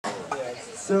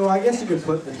So I guess you could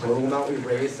put the total amount we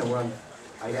raised somewhere on,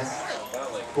 I guess,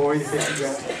 40 to 50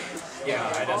 grand.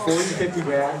 Yeah, 40 to 50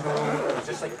 grand total,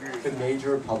 just like the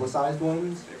major publicized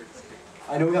ones.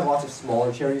 I know we have lots of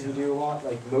smaller charities who do a lot.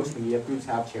 Like most meetup groups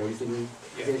have charities they do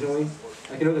occasionally.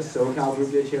 Like I know the SoCal group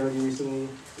did a charity recently.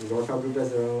 The NorCal group does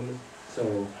their own.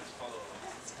 So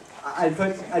I'd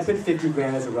put 50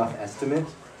 grand as a rough estimate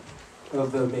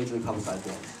of the majorly publicized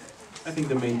ones. I think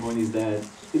the main point is that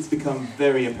it's become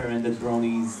very apparent that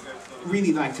bronies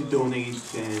really like to donate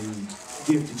and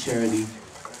give to charity.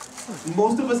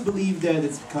 Most of us believe that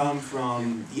it's come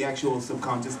from the actual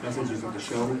subconscious messages of the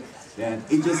show, that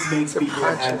it just makes people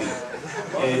happy.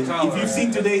 And if you've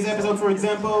seen today's episode, for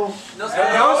example, no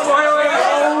spoilers!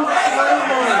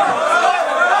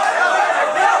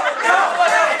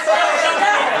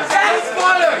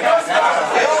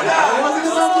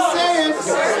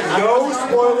 No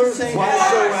spoilers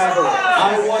whatsoever.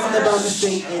 I wasn't about to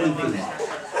say anything.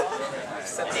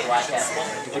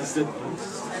 Except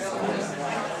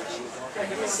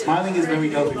smiling is very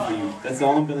healthy for you. That's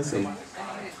all I'm gonna say.